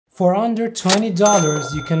For under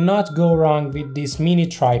 $20, you cannot go wrong with this mini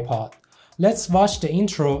tripod. Let's watch the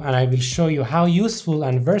intro and I will show you how useful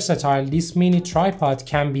and versatile this mini tripod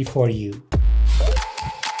can be for you.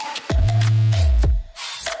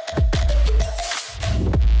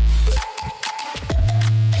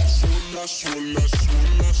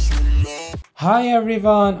 Hi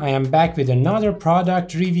everyone, I am back with another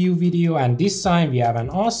product review video, and this time we have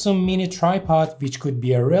an awesome mini tripod which could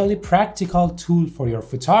be a really practical tool for your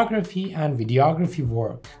photography and videography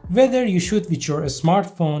work. Whether you shoot with your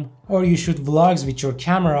smartphone or you shoot vlogs with your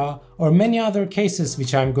camera or many other cases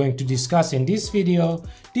which I'm going to discuss in this video,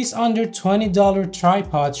 this under $20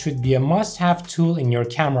 tripod should be a must-have tool in your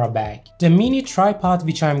camera bag. The mini tripod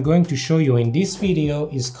which I'm going to show you in this video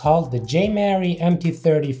is called the Jmary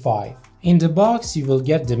MT-35. In the box you will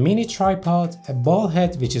get the mini tripod, a ball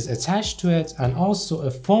head which is attached to it, and also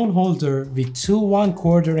a phone holder with two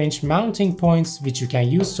 1/4 inch mounting points which you can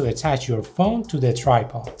use to attach your phone to the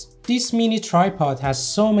tripod. This mini tripod has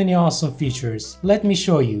so many awesome features. Let me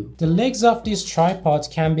show you. The legs of this tripod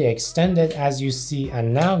can be extended as you see,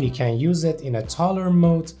 and now you can use it in a taller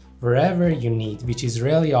mode wherever you need, which is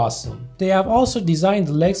really awesome. They have also designed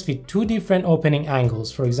the legs with two different opening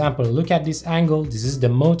angles. For example, look at this angle, this is the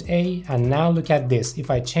mode A, and now look at this.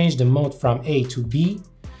 If I change the mode from A to B,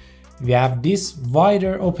 we have this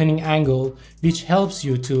wider opening angle which helps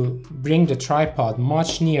you to bring the tripod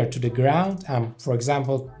much near to the ground and, for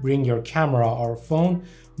example, bring your camera or phone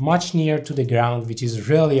much near to the ground, which is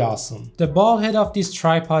really awesome. The ball head of this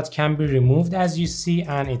tripod can be removed as you see,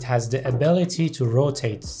 and it has the ability to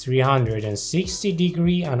rotate 360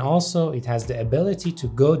 degrees, and also it has the ability to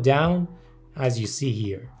go down as you see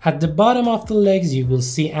here. At the bottom of the legs you will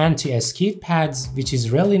see anti-skid pads, which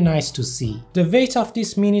is really nice to see. The weight of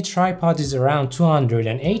this mini tripod is around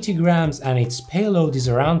 280 grams and its payload is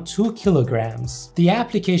around 2 kilograms. The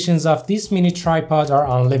applications of this mini tripod are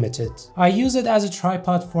unlimited. I use it as a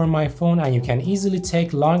tripod for my phone, and you can easily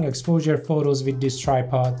take long exposure photos with this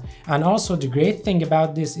tripod. And also the great thing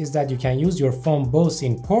about this is that you can use your phone both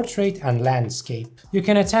in portrait and landscape. You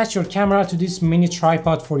can attach your camera to this mini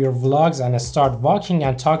tripod for your vlogs and start walking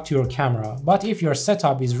and talk to your camera, but if your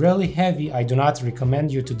setup is really heavy, I do not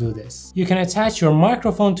recommend you to do this. You can attach your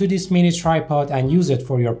microphone to this mini tripod and use it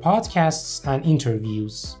for your podcasts and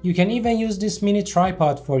interviews. You can even use this mini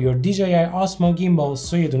tripod for your DJI Osmo gimbal,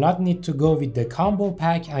 so you do not need to go with the combo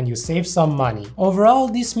pack and you save some money. Overall,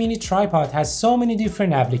 this mini tripod has so many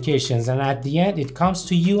different applications, and at the end it comes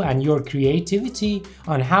to you and your creativity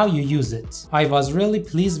on how you use it. I was really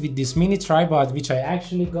pleased with this mini tripod, which I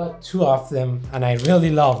actually got two of them and I really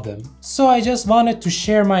love them. So I just wanted to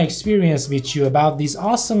share my experience with you about this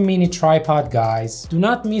awesome mini tripod, guys. Do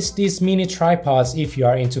not miss these mini tripods if you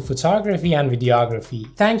are into photography and videography.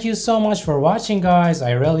 Thank you so much for watching, guys.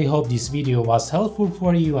 I really hope this video was helpful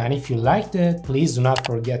for you, and if you liked it, please do not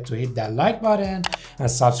forget to hit that like button and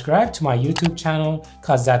subscribe to my YouTube channel,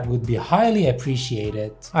 cause that would be highly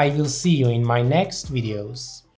appreciated. I will see you in my next videos.